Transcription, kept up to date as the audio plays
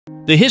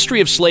The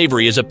history of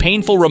slavery is a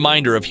painful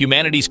reminder of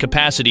humanity's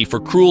capacity for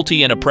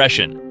cruelty and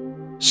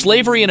oppression.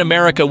 Slavery in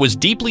America was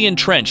deeply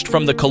entrenched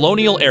from the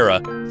colonial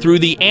era through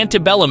the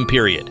antebellum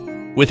period,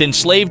 with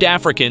enslaved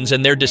Africans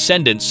and their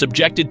descendants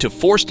subjected to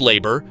forced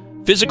labor,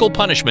 physical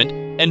punishment,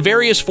 and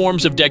various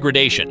forms of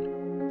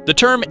degradation. The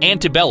term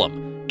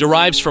antebellum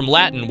derives from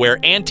Latin, where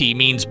ante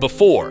means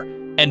before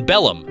and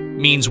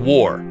bellum means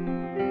war.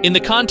 In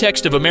the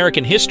context of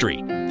American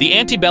history, the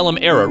antebellum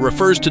era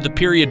refers to the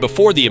period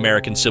before the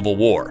American Civil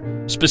War,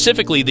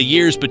 specifically the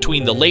years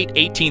between the late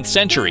 18th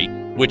century,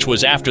 which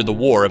was after the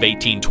War of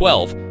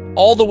 1812,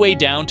 all the way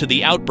down to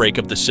the outbreak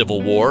of the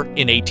Civil War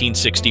in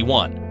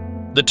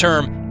 1861. The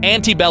term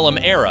antebellum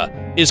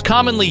era is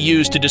commonly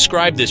used to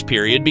describe this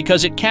period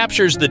because it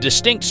captures the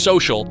distinct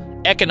social,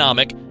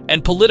 economic,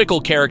 and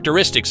political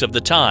characteristics of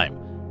the time,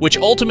 which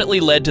ultimately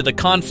led to the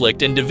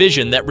conflict and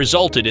division that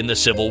resulted in the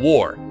Civil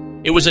War.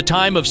 It was a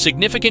time of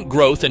significant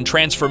growth and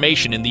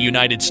transformation in the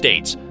United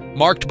States,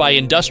 marked by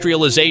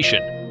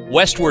industrialization,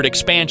 westward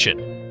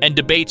expansion, and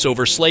debates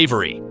over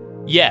slavery.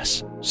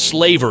 Yes,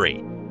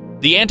 slavery.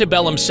 The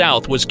antebellum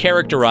South was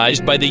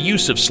characterized by the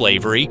use of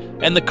slavery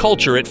and the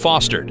culture it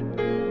fostered.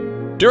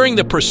 During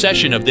the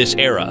procession of this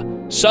era,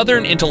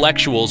 Southern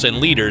intellectuals and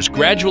leaders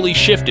gradually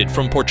shifted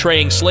from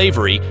portraying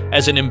slavery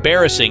as an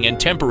embarrassing and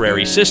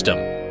temporary system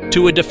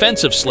to a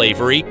defense of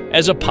slavery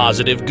as a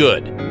positive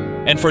good.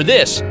 And for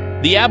this,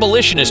 the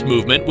abolitionist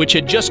movement, which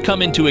had just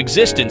come into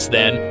existence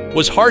then,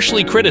 was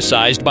harshly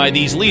criticized by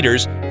these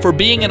leaders for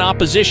being in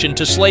opposition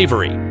to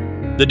slavery.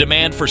 The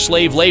demand for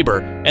slave labor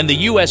and the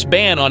U.S.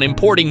 ban on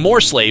importing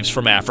more slaves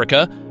from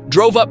Africa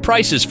drove up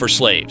prices for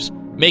slaves,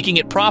 making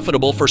it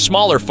profitable for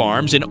smaller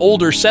farms in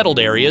older settled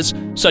areas,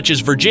 such as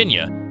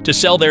Virginia, to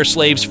sell their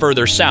slaves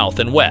further south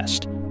and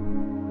west.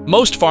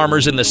 Most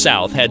farmers in the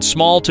South had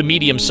small to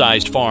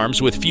medium-sized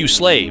farms with few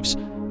slaves,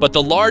 but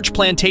the large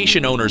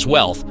plantation owners'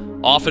 wealth,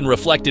 often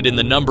reflected in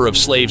the number of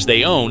slaves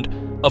they owned,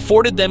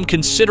 afforded them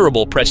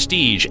considerable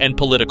prestige and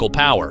political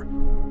power.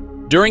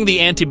 During the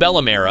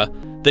antebellum era,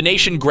 the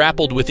nation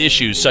grappled with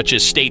issues such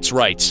as states'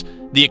 rights,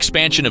 the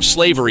expansion of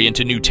slavery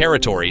into new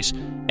territories,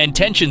 and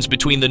tensions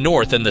between the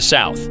North and the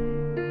South.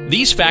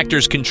 These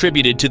factors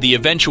contributed to the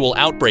eventual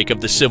outbreak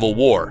of the Civil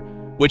War,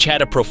 which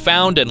had a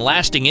profound and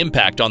lasting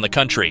impact on the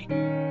country.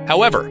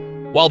 However,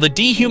 while the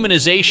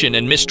dehumanization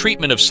and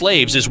mistreatment of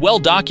slaves is well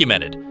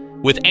documented,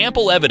 with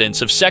ample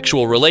evidence of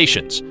sexual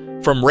relations,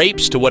 from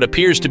rapes to what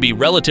appears to be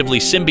relatively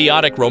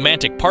symbiotic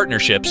romantic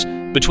partnerships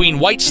between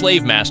white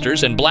slave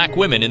masters and black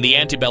women in the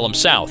antebellum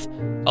South,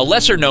 a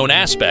lesser-known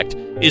aspect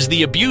is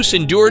the abuse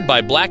endured by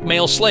black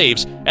male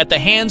slaves at the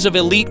hands of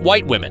elite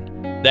white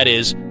women, that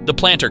is, the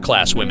planter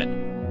class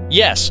women.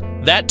 Yes,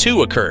 that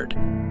too occurred.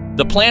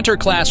 The planter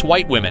class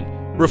white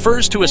women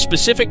refers to a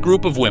specific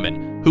group of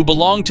women who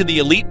belong to the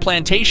elite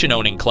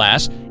plantation-owning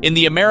class in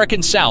the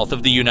American South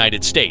of the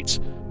United States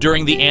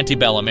during the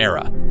antebellum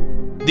era.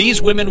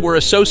 These women were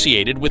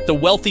associated with the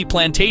wealthy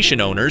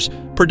plantation owners,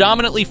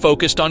 predominantly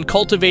focused on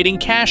cultivating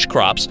cash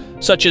crops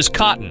such as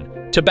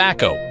cotton,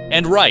 tobacco,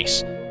 and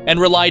rice, and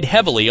relied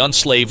heavily on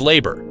slave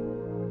labor.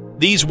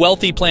 These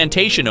wealthy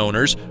plantation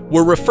owners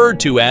were referred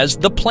to as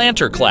the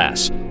planter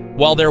class,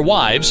 while their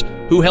wives,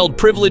 who held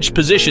privileged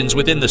positions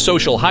within the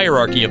social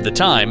hierarchy of the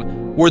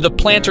time, were the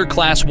planter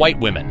class white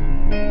women.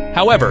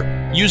 However,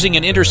 using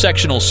an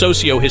intersectional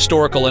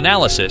socio-historical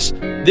analysis,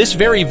 this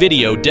very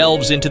video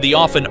delves into the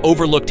often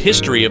overlooked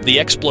history of the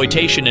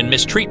exploitation and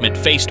mistreatment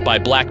faced by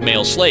black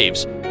male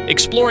slaves,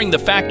 exploring the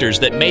factors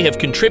that may have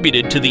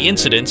contributed to the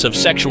incidence of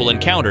sexual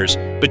encounters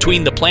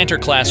between the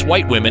planter-class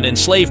white women and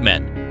slave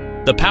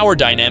men, the power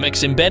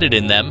dynamics embedded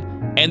in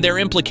them, and their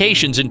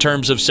implications in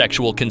terms of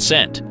sexual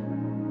consent.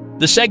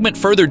 The segment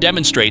further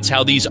demonstrates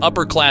how these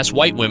upper-class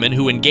white women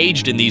who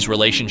engaged in these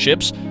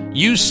relationships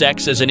used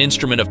sex as an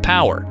instrument of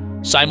power,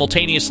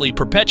 simultaneously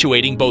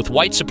perpetuating both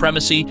white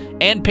supremacy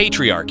and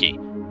patriarchy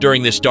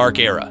during this dark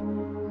era.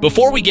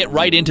 Before we get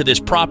right into this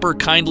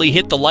kindly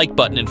hit the like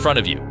button in front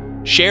of you,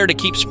 share to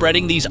keep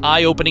spreading these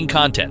eye-opening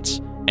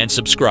contents, and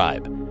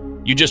subscribe.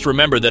 You just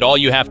remember that all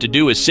you have to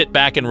do is sit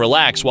back and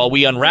relax while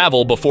we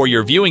unravel before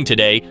you're viewing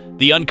today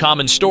the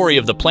uncommon story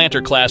of the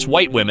planter-class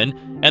white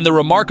women and the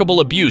remarkable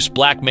abuse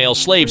black male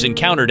slaves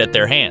encountered at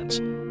their hands.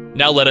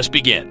 Now let us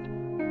begin.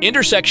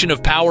 Intersection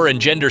of power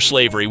and gender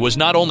slavery was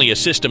not only a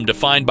system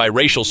defined by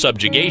racial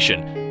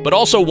subjugation, but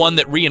also one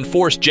that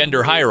reinforced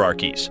gender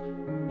hierarchies.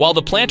 While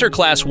the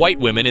planter-class white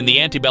women in the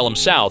antebellum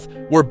South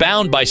were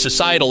bound by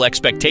societal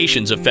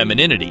expectations of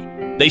femininity,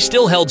 they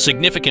still held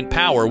significant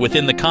power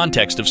within the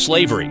context of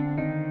slavery.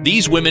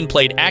 These women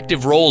played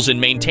active roles in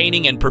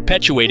maintaining and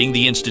perpetuating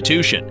the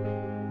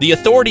institution. The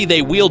authority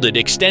they wielded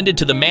extended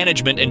to the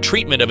management and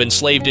treatment of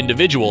enslaved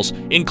individuals,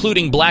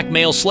 including black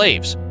male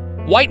slaves.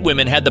 White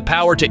women had the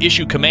power to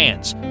issue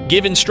commands,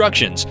 give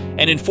instructions,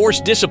 and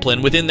enforce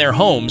discipline within their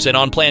homes and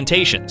on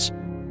plantations.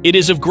 It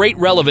is of great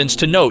relevance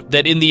to note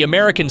that in the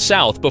American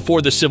South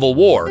before the Civil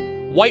War,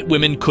 white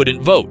women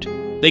couldn't vote.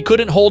 They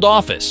couldn't hold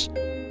office.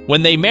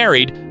 When they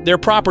married, their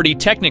property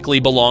technically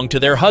belonged to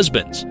their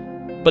husbands.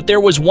 But there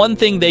was one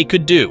thing they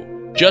could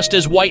do: just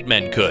as white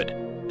men could.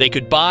 They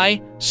could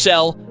buy,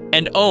 sell,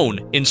 and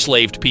own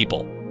enslaved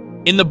people.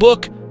 In the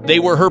book, They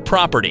Were Her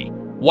Property: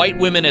 White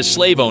Women as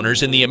Slave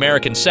Owners in the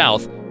American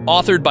South,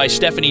 authored by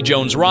Stephanie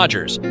Jones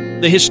Rogers,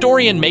 the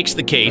historian makes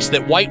the case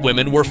that white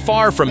women were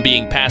far from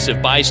being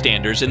passive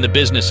bystanders in the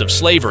business of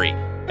slavery,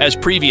 as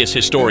previous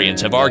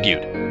historians have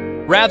argued.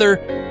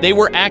 Rather, they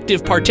were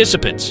active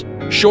participants,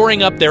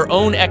 shoring up their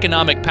own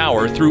economic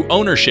power through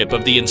ownership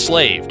of the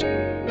enslaved.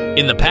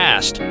 In the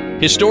past,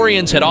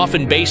 historians had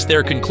often based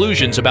their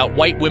conclusions about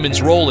white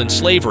women's role in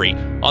slavery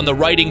on the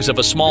writings of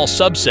a small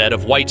subset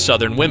of white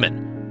Southern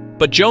women.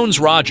 But Jones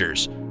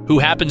Rogers, who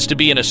happens to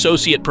be an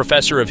associate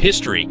professor of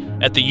history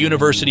at the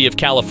University of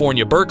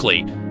California,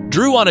 Berkeley,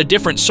 drew on a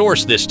different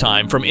source this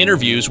time from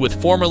interviews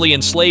with formerly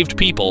enslaved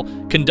people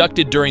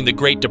conducted during the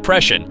Great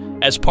Depression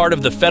as part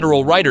of the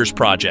Federal Writers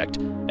Project,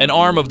 an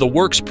arm of the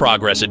Works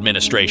Progress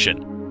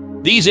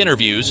Administration. These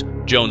interviews,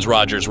 Jones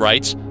Rogers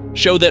writes,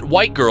 show that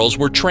white girls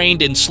were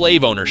trained in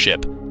slave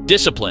ownership,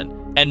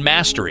 discipline, and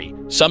mastery,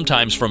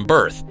 sometimes from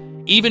birth,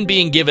 even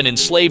being given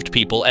enslaved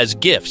people as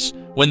gifts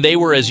when they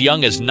were as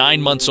young as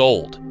 9 months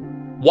old.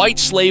 White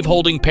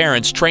slave-holding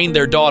parents trained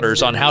their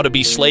daughters on how to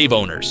be slave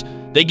owners.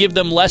 They give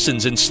them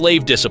lessons in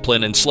slave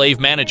discipline and slave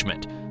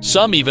management.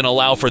 Some even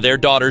allow for their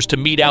daughters to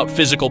mete out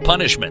physical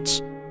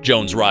punishments,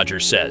 Jones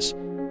Rogers says.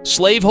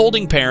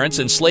 Slave-holding parents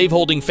and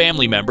slave-holding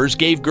family members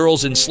gave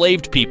girls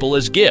enslaved people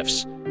as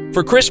gifts,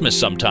 for Christmas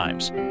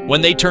sometimes,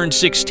 when they turned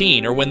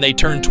 16 or when they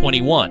turned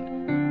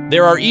 21.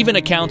 There are even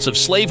accounts of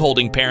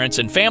slave-holding parents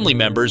and family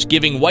members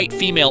giving white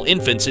female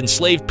infants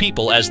enslaved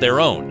people as their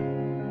own.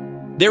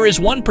 There is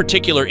one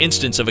particular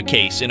instance of a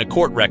case in a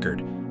court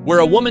record where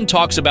a woman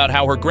talks about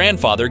how her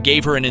grandfather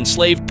gave her an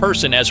enslaved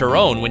person as her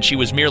own when she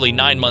was merely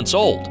 9 months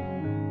old.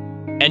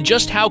 And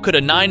just how could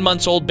a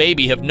 9-month-old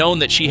baby have known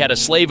that she had a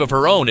slave of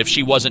her own if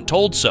she wasn't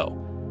told so?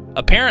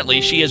 Apparently,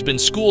 she has been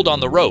schooled on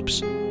the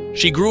ropes.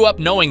 She grew up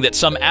knowing that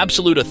some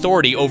absolute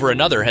authority over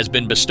another has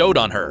been bestowed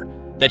on her,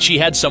 that she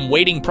had some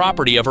waiting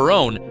property of her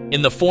own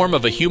in the form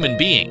of a human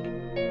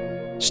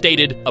being.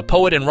 Stated a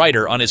poet and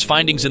writer on his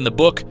findings in the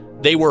book,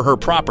 They Were Her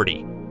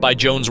Property, by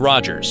Jones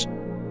Rogers.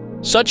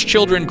 Such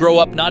children grow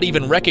up not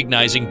even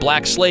recognizing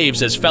black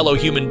slaves as fellow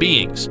human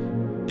beings.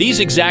 These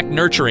exact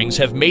nurturings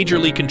have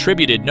majorly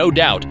contributed, no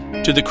doubt,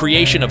 to the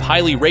creation of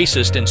highly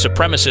racist and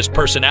supremacist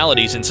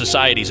personalities in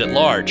societies at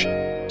large.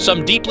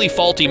 Some deeply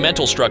faulty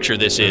mental structure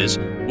this is,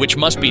 which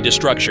must be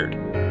destructured.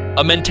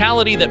 A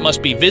mentality that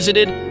must be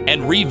visited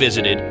and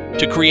revisited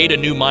to create a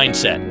new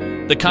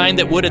mindset, the kind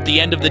that would at the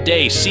end of the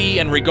day see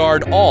and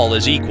regard all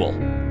as equal.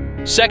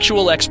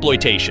 Sexual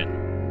exploitation.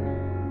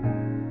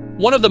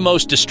 One of the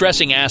most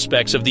distressing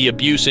aspects of the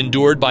abuse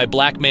endured by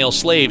black male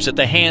slaves at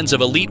the hands of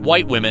elite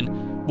white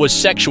women was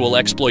sexual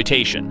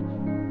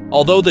exploitation.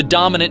 Although the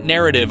dominant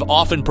narrative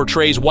often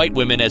portrays white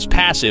women as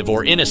passive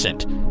or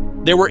innocent,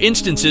 there were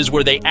instances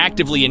where they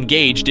actively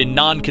engaged in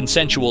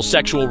non-consensual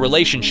sexual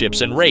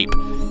relationships and rape,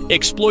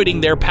 exploiting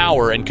their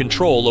power and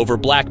control over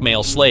black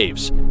male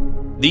slaves.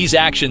 These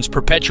actions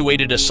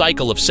perpetuated a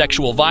cycle of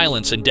sexual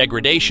violence and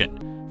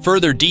degradation,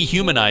 further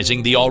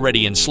dehumanizing the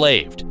already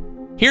enslaved.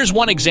 Here's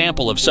one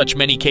example of such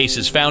many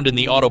cases found in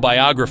the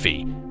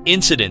autobiography,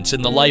 Incidents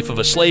in the Life of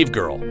a Slave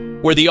Girl,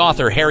 where the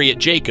author Harriet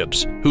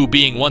Jacobs, who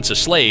being once a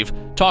slave,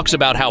 talks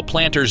about how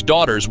planters'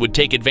 daughters would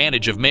take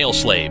advantage of male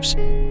slaves.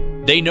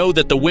 They know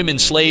that the women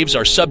slaves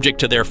are subject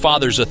to their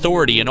father's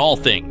authority in all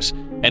things,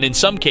 and in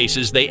some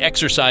cases they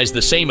exercise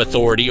the same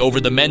authority over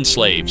the men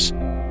slaves.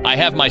 I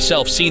have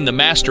myself seen the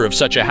master of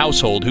such a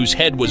household whose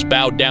head was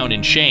bowed down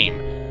in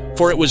shame,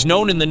 for it was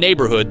known in the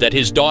neighborhood that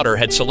his daughter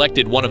had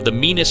selected one of the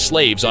meanest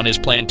slaves on his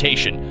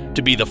plantation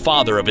to be the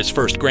father of his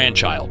first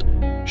grandchild.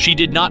 She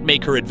did not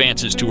make her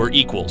advances to her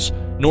equals,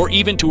 nor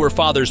even to her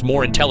father's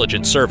more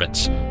intelligent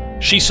servants.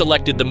 She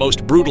selected the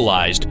most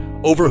brutalized,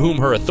 over whom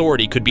her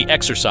authority could be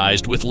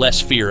exercised with less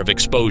fear of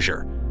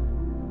exposure.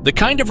 The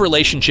kind of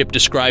relationship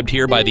described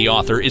here by the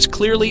author is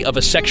clearly of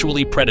a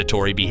sexually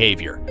predatory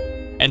behavior.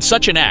 And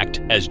such an act,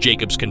 as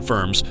Jacobs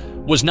confirms,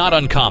 was not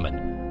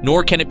uncommon,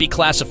 nor can it be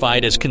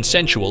classified as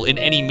consensual in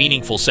any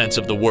meaningful sense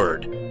of the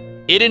word.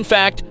 It, in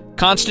fact,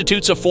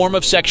 constitutes a form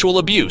of sexual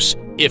abuse,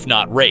 if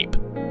not rape.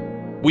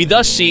 We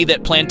thus see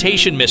that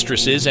plantation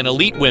mistresses and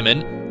elite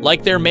women,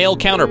 like their male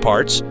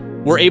counterparts,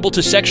 were able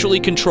to sexually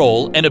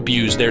control and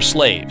abuse their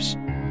slaves.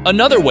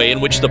 Another way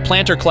in which the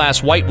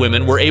planter-class white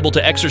women were able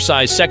to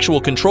exercise sexual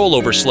control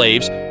over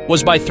slaves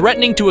was by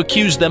threatening to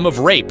accuse them of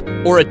rape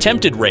or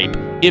attempted rape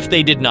if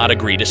they did not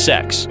agree to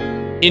sex.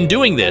 In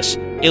doing this,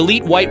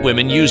 elite white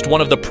women used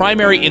one of the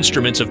primary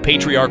instruments of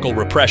patriarchal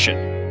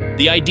repression,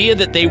 the idea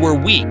that they were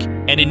weak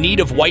and in need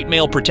of white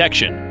male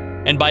protection,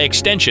 and by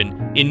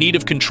extension, in need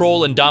of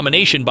control and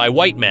domination by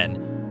white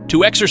men,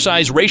 to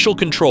exercise racial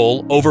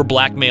control over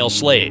black male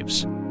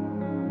slaves.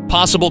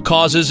 Possible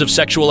causes of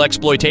sexual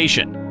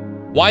exploitation.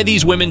 Why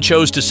these women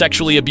chose to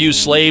sexually abuse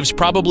slaves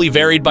probably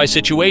varied by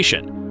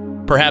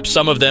situation. Perhaps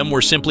some of them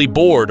were simply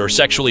bored or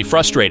sexually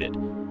frustrated.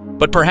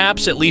 But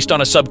perhaps, at least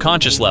on a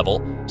subconscious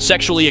level,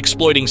 Sexually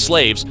exploiting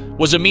slaves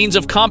was a means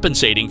of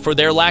compensating for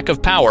their lack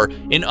of power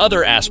in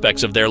other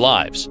aspects of their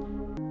lives.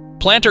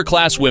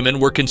 Planter-class women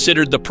were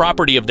considered the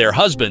property of their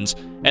husbands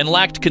and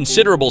lacked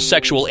considerable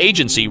sexual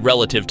agency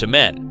relative to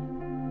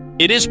men.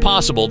 It is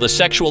possible the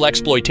sexual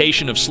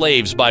exploitation of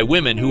slaves by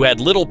women who had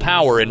little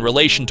power in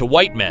relation to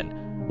white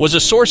men was a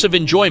source of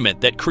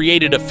enjoyment that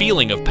created a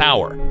feeling of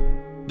power.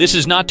 This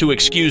is not to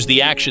excuse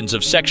the actions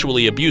of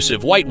sexually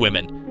abusive white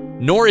women,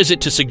 nor is it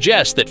to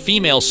suggest that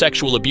female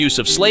sexual abuse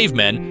of slave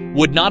men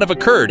would not have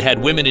occurred had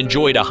women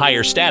enjoyed a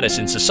higher status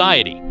in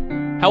society.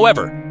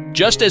 However,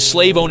 just as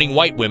slave-owning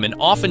white women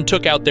often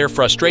took out their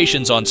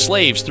frustrations on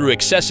slaves through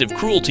excessive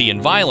cruelty and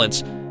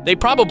violence, they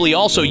probably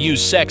also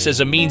used sex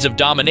as a means of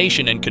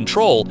domination and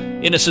control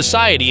in a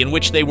society in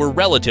which they were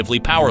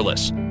relatively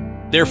powerless.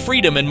 Their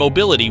freedom and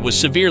mobility was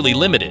severely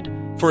limited.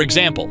 For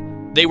example,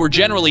 they were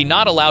generally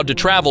not allowed to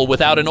travel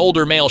without an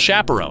older male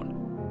chaperone.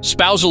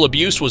 Spousal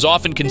abuse was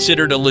often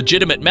considered a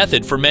legitimate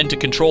method for men to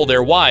control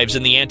their wives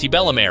in the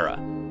antebellum era.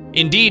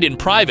 Indeed, in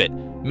private,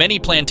 many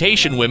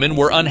plantation women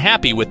were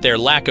unhappy with their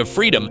lack of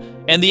freedom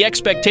and the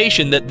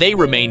expectation that they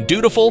remain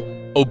dutiful,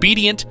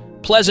 obedient,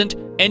 pleasant,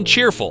 and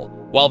cheerful,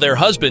 while their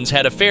husbands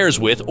had affairs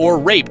with or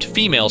raped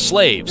female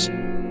slaves.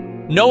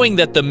 Knowing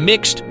that the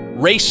mixed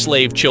race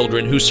slave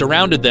children who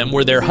surrounded them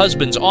were their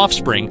husbands'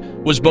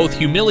 offspring was both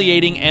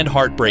humiliating and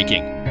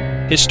heartbreaking.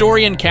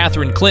 Historian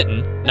Catherine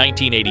Clinton,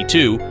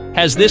 1982,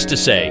 has this to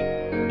say: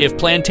 "If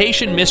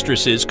plantation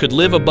mistresses could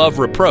live above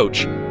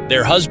reproach,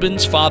 their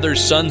husbands,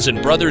 fathers, sons,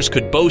 and brothers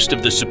could boast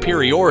of the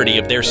superiority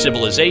of their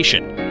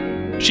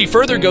civilization." She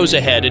further goes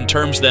ahead and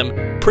terms them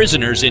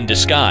prisoners in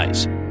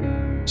disguise.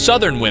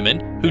 Southern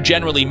women, who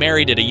generally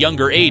married at a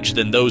younger age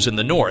than those in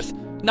the North,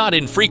 not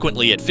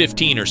infrequently at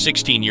 15 or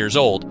 16 years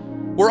old,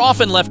 were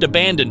often left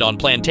abandoned on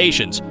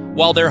plantations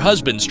while their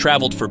husbands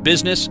traveled for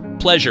business,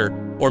 pleasure,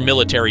 or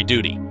military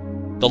duty.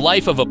 The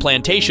life of a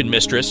plantation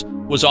mistress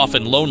was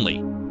often lonely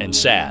and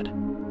sad.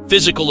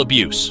 Physical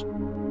abuse.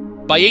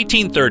 By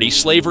 1830,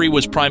 slavery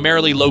was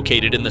primarily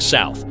located in the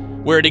South,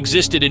 where it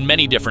existed in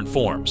many different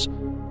forms.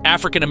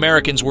 African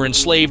Americans were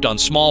enslaved on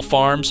small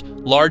farms,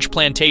 large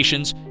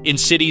plantations, in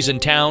cities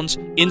and towns,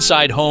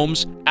 inside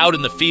homes, out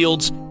in the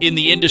fields, in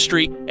the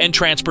industry, and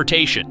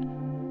transportation.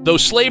 Though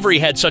slavery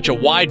had such a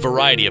wide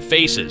variety of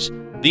faces,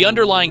 the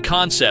underlying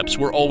concepts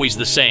were always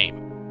the same.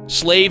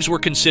 Slaves were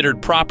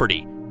considered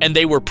property, and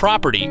they were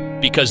property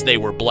because they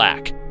were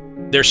black.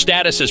 Their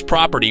status as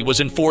property was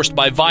enforced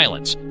by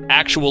violence,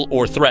 actual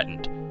or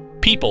threatened.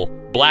 People,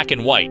 black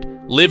and white,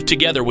 lived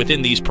together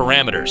within these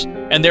parameters,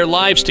 and their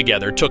lives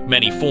together took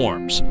many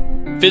forms.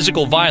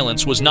 Physical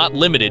violence was not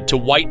limited to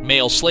white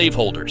male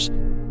slaveholders.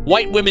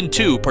 White women,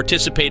 too,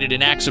 participated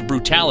in acts of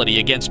brutality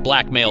against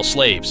black male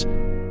slaves.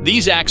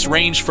 These acts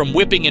ranged from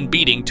whipping and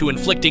beating to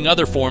inflicting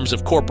other forms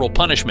of corporal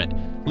punishment,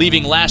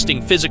 leaving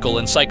lasting physical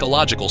and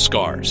psychological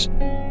scars.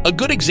 A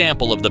good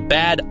example of the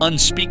bad,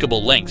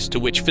 unspeakable lengths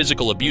to which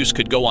physical abuse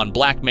could go on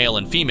black male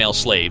and female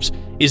slaves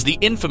is the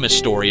infamous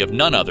story of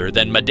none other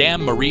than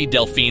Madame Marie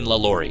Delphine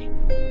Lalaurie.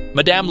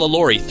 Madame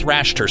Lalaurie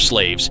thrashed her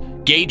slaves,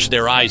 gouged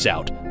their eyes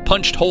out,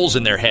 punched holes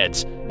in their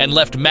heads, and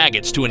left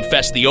maggots to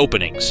infest the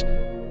openings.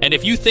 And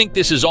if you think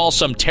this is all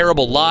some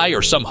terrible lie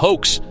or some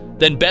hoax,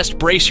 then best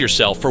brace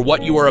yourself for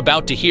what you are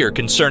about to hear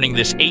concerning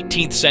this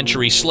 18th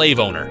century slave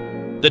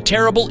owner, the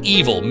terrible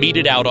evil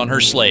meted out on her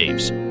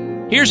slaves.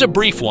 Here's a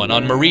brief one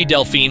on Marie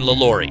Delphine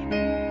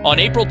Lalaurie. On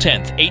April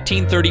 10,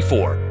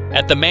 1834,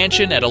 at the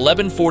mansion at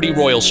 1140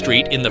 Royal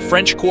Street in the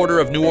French Quarter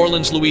of New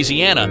Orleans,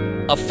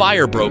 Louisiana, a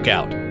fire broke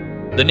out.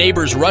 The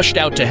neighbors rushed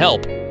out to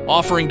help,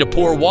 offering to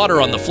pour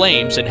water on the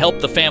flames and help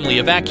the family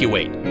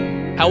evacuate.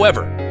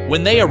 However,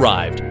 when they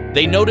arrived,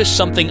 they noticed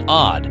something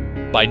odd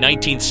by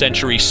 19th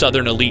century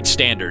Southern elite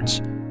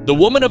standards. The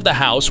woman of the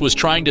house was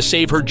trying to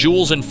save her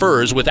jewels and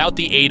furs without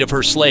the aid of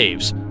her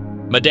slaves.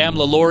 Madame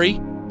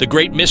Lalaurie, the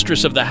great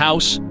mistress of the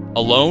house,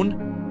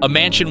 alone? A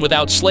mansion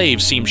without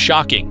slaves seemed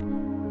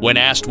shocking. When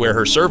asked where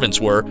her servants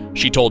were,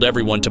 she told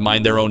everyone to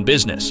mind their own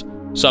business.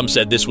 Some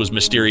said this was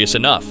mysterious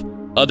enough.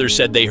 Others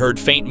said they heard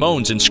faint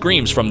moans and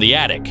screams from the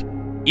attic.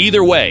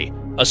 Either way,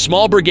 a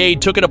small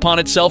brigade took it upon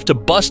itself to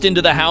bust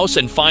into the house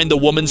and find the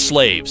woman's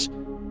slaves.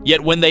 Yet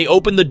when they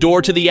opened the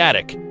door to the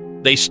attic,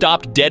 they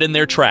stopped dead in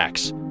their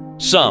tracks,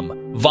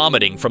 some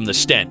vomiting from the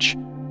stench.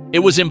 It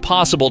was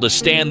impossible to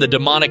stand the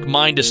demonic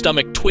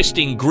mind-to-stomach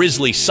twisting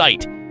grisly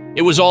sight.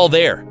 It was all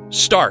there,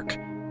 stark.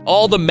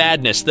 All the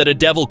madness that a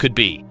devil could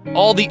be.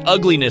 All the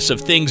ugliness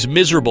of things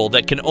miserable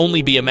that can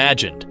only be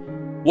imagined.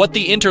 What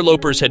the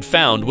interlopers had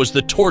found was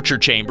the torture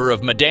chamber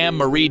of Madame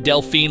Marie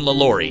Delphine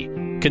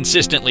Lalaurie,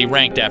 consistently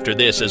ranked after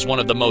this as one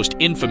of the most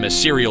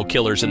infamous serial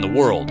killers in the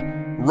world.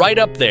 Right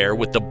up there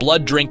with the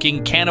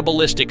blood-drinking,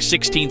 cannibalistic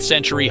 16th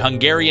century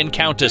Hungarian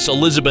Countess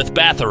Elizabeth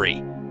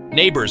Bathory.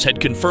 Neighbors had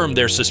confirmed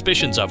their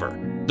suspicions of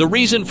her. The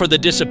reason for the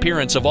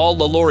disappearance of all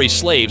Lalaurie's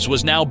slaves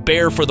was now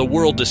bare for the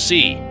world to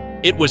see.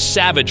 It was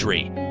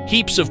savagery.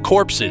 Heaps of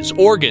corpses,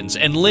 organs,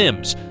 and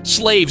limbs,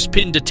 slaves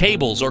pinned to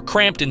tables or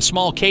cramped in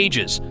small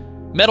cages,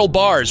 metal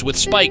bars with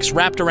spikes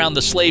wrapped around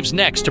the slaves'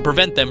 necks to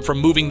prevent them from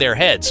moving their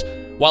heads,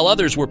 while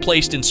others were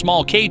placed in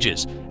small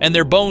cages, and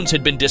their bones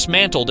had been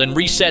dismantled and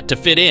reset to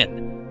fit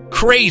in.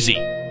 Crazy!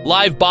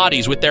 Live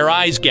bodies with their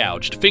eyes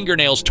gouged,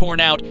 fingernails torn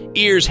out,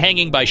 ears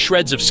hanging by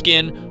shreds of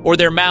skin, or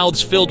their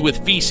mouths filled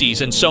with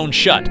feces and sewn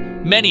shut,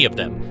 many of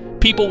them,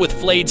 people with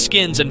flayed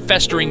skins and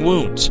festering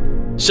wounds.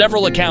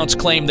 Several accounts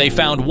claim they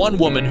found one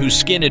woman whose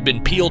skin had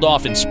been peeled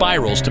off in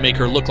spirals to make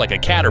her look like a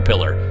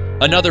caterpillar,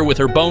 another with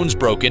her bones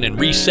broken and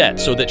reset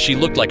so that she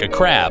looked like a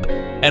crab,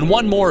 and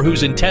one more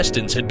whose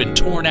intestines had been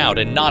torn out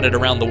and knotted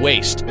around the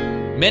waist.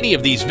 Many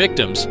of these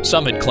victims,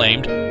 some had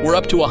claimed, were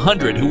up to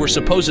 100 who were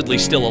supposedly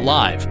still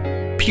alive,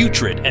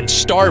 putrid and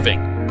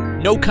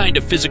starving. No kind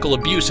of physical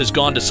abuse has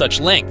gone to such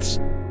lengths.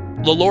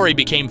 LaLaurie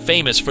became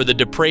famous for the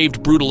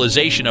depraved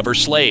brutalization of her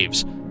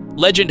slaves.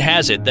 Legend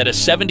has it that a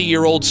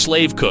 70-year-old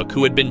slave cook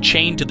who had been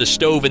chained to the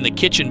stove in the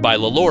kitchen by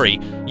LaLaurie,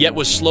 yet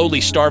was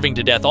slowly starving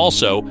to death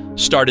also,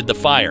 started the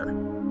fire.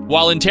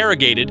 While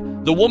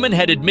interrogated, the woman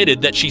had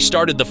admitted that she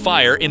started the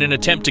fire in an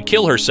attempt to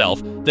kill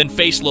herself, then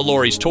faced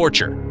LaLaurie's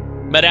torture.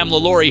 Madame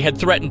LaLaurie had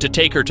threatened to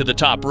take her to the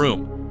top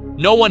room.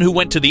 No one who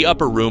went to the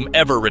upper room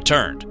ever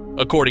returned,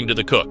 according to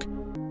the cook.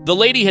 The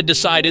lady had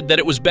decided that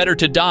it was better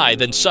to die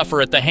than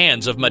suffer at the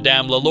hands of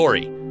Madame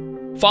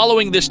LaLaurie.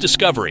 Following this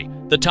discovery,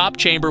 the top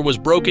chamber was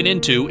broken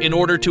into in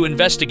order to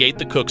investigate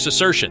the cook's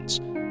assertions.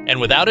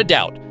 And without a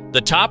doubt,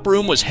 the top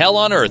room was hell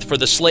on earth for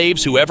the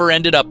slaves who ever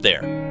ended up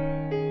there.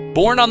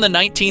 Born on the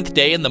 19th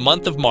day in the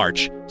month of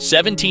March,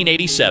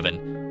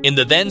 1787, in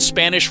the then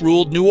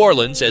Spanish-ruled New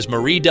Orleans as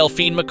Marie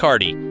Delphine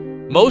McCarty,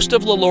 most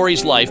of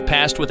LaLaurie's life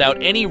passed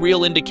without any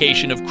real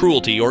indication of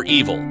cruelty or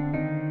evil.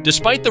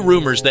 Despite the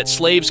rumors that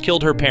slaves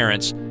killed her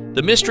parents,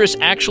 the mistress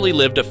actually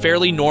lived a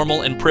fairly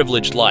normal and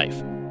privileged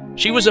life.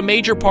 She was a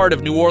major part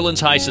of New Orleans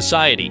high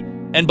society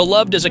and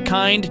beloved as a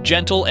kind,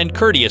 gentle, and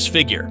courteous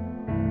figure.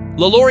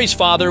 LaLaurie's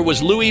father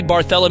was Louis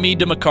Barthélemy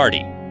de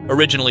McCarty,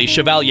 originally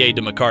Chevalier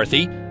de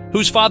McCarthy,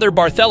 whose father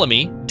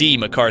Barthélemy D.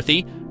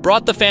 McCarthy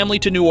brought the family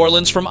to New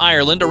Orleans from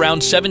Ireland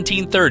around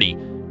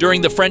 1730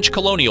 during the French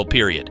colonial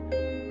period.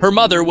 Her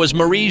mother was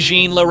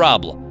Marie-Jeanne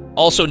L'Érable,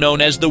 also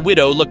known as the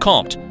widow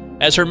Lecomte,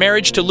 as her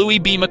marriage to Louis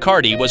B.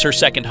 McCarty was her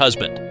second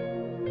husband.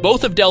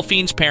 Both of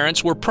Delphine's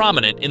parents were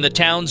prominent in the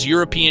town's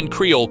European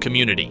Creole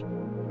community.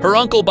 Her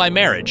uncle by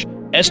marriage,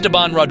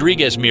 Esteban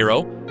Rodriguez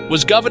Miro,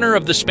 was governor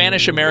of the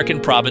Spanish-American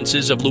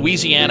provinces of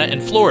Louisiana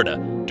and Florida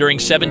during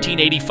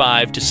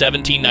 1785 to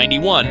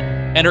 1791,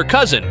 and her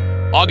cousin,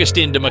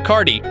 Augustin de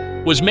McCarty,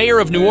 was mayor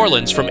of New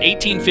Orleans from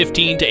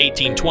 1815 to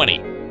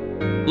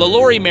 1820.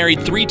 LaLaurie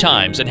married 3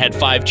 times and had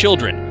 5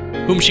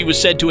 children, whom she was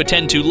said to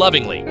attend to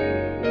lovingly.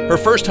 Her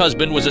first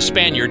husband was a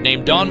Spaniard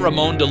named Don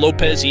Ramón de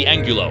López y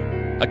Angulo,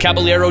 a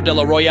Caballero de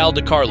la Royal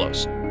de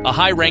Carlos, a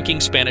high-ranking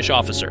Spanish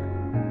officer.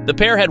 The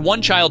pair had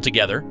 1 child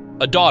together,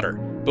 a daughter,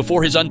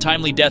 before his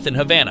untimely death in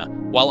Havana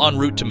while en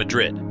route to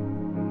Madrid.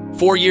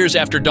 4 years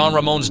after Don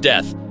Ramon's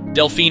death,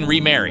 Delphine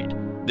remarried,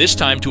 this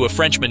time to a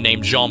Frenchman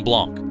named Jean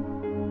Blanc.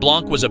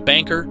 Blanc was a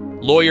banker,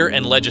 lawyer,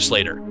 and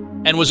legislator,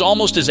 and was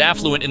almost as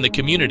affluent in the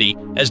community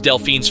as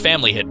Delphine's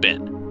family had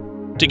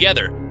been.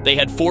 Together, they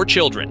had 4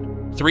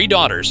 children, 3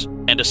 daughters,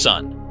 and a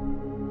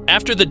son.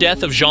 After the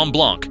death of Jean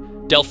Blanc,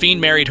 Delphine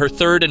married her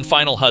third and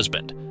final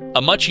husband,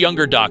 a much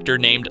younger doctor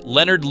named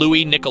Leonard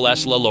Louis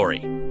Nicolas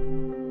LaLaurie.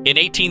 In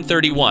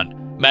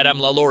 1831, Madame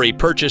LaLaurie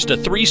purchased a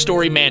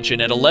 3-story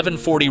mansion at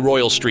 1140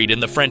 Royal Street in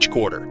the French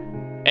Quarter.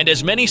 And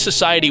as many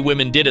society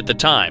women did at the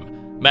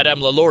time, Madame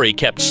LaLaurie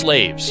kept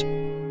slaves.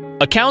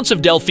 Accounts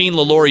of Delphine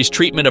LaLaurie's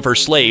treatment of her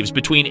slaves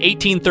between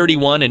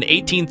 1831 and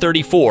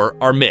 1834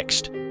 are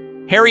mixed.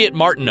 Harriet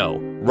Martineau,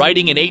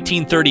 writing in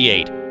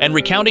 1838 and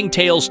recounting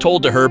tales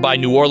told to her by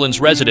New Orleans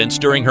residents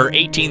during her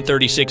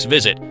 1836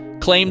 visit,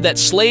 claimed that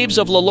slaves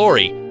of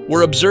LaLaurie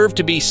were observed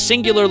to be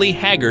singularly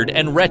haggard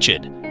and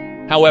wretched.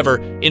 However,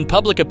 in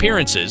public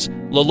appearances,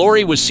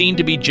 LaLaurie was seen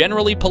to be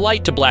generally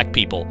polite to black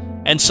people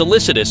and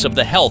solicitous of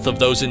the health of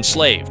those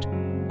enslaved.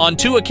 On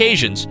 2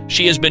 occasions,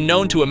 she has been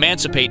known to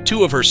emancipate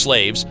 2 of her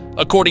slaves,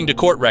 according to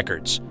court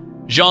records,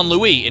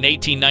 Jean-Louis in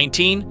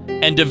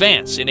 1819 and de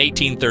Vance in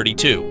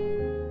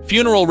 1832.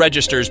 Funeral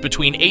registers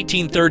between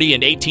 1830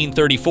 and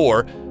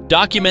 1834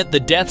 document the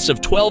deaths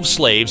of 12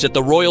 slaves at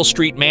the Royal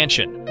Street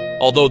Mansion,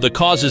 although the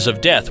causes of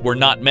death were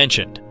not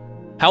mentioned.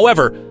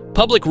 However,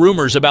 public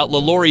rumors about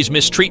LaLaurie's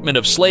mistreatment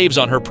of slaves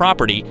on her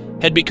property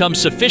had become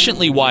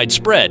sufficiently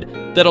widespread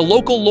that a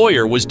local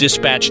lawyer was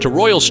dispatched to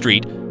Royal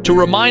Street to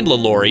remind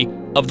LaLaurie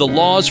of the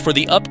laws for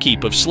the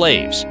upkeep of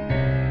slaves.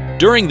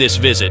 During this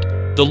visit,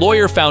 the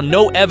lawyer found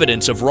no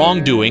evidence of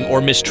wrongdoing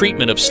or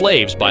mistreatment of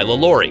slaves by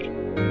LaLaurie.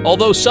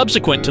 Although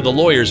subsequent to the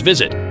lawyer's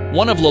visit,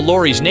 one of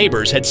LaLaurie's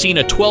neighbors had seen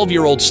a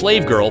 12-year-old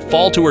slave girl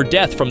fall to her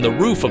death from the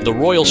roof of the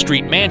Royal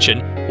Street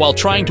Mansion while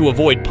trying to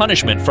avoid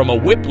punishment from a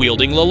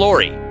whip-wielding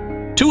LaLaurie.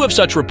 2 of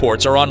such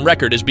reports are on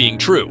record as being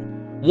true.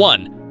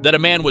 1, that a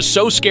man was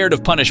so scared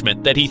of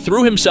punishment that he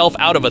threw himself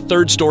out of a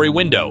 3rd-story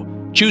window,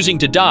 choosing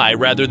to die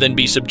rather than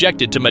be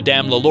subjected to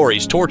Madame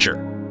LaLaurie's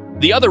torture.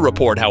 The other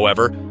report,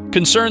 however,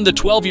 concerned the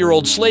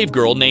 12-year-old slave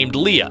girl named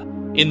Leah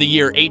in the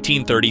year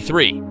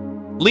 1833.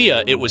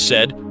 Leah, it was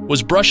said,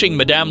 was brushing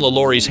Madame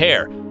LaLaurie's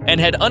hair and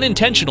had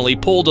unintentionally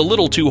pulled a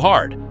little too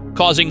hard,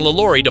 causing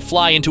LaLaurie to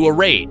fly into a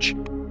rage.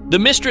 The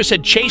mistress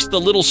had chased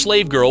the little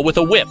slave girl with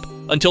a whip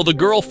until the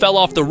girl fell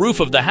off the roof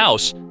of the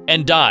house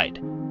and died.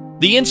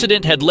 The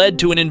incident had led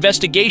to an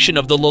investigation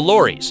of the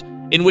LaLauries,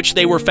 in which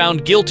they were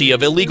found guilty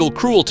of illegal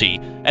cruelty,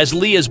 as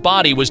Leah's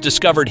body was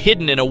discovered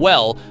hidden in a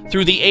well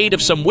through the aid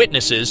of some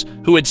witnesses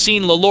who had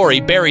seen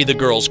LaLaurie bury the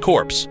girl's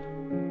corpse.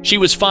 She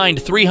was fined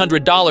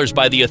 $300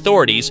 by the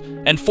authorities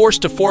and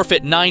forced to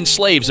forfeit 9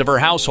 slaves of her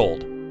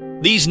household.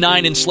 These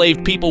 9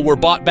 enslaved people were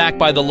bought back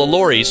by the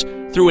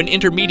LaLauries through an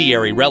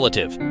intermediary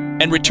relative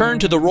and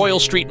returned to the Royal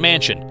Street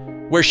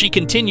mansion, where she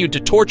continued to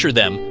torture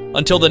them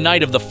until the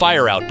night of the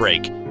fire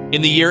outbreak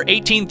in the year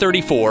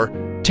 1834,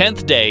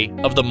 10th day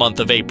of the month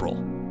of April.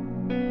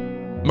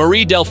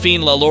 Marie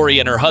Delphine LaLaurie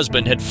and her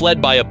husband had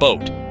fled by a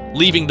boat,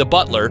 leaving the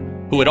butler,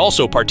 who had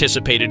also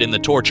participated in the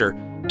torture,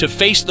 to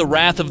face the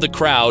wrath of the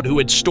crowd who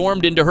had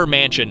stormed into her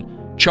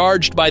mansion,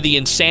 charged by the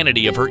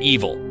insanity of her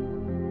evil.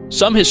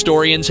 Some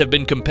historians have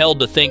been compelled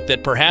to think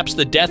that perhaps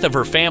the death of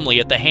her family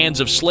at the hands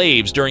of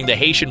slaves during the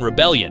Haitian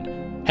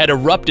Rebellion had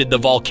erupted the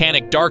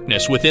volcanic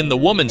darkness within the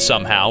woman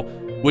somehow,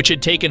 which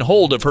had taken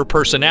hold of her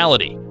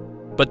personality.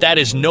 But that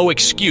is no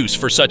excuse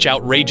for such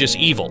outrageous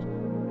evil.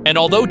 And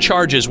although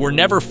charges were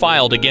never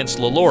filed against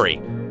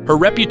LaLaurie, her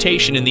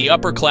reputation in the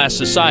upper-class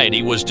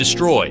society was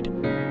destroyed.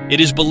 It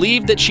is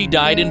believed that she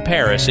died in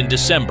Paris in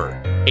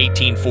December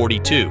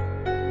 1842.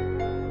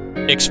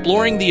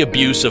 Exploring the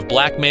abuse of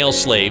black male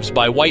slaves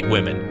by white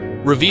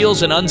women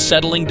reveals an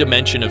unsettling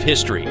dimension of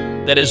history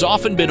that has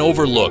often been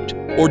overlooked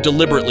or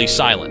deliberately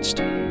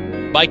silenced.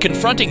 By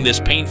confronting this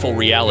painful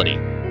reality,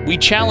 we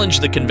challenge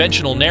the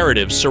conventional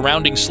narratives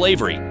surrounding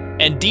slavery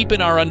and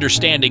deepen our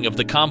understanding of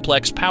the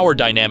complex power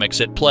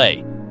dynamics at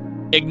play.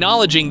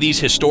 Acknowledging these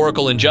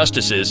historical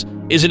injustices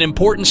is an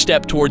important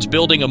step towards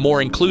building a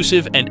more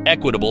inclusive and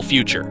equitable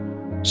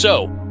future.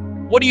 So,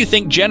 what do you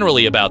think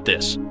generally about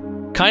this?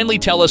 Kindly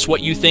tell us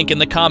what you think in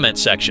the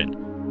comments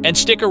section. And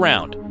stick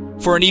around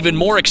for an even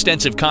more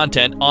extensive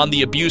content on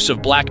the abuse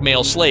of black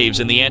male slaves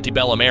in the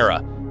antebellum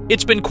era.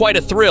 It's been quite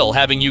a thrill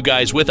having you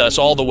guys with us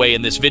all the way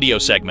in this video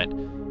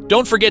segment.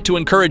 Don't forget to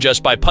encourage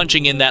us by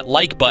punching in that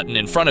like button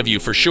in front of you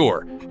for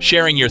sure,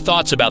 sharing your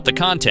thoughts about the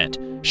content,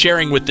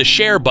 sharing with the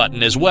share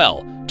button as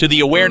well, to the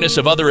awareness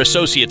of other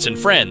associates and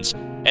friends,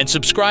 and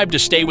subscribe to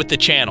stay with the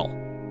channel.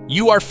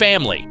 You are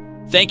family.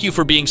 Thank you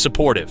for being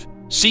supportive.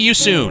 See you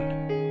soon.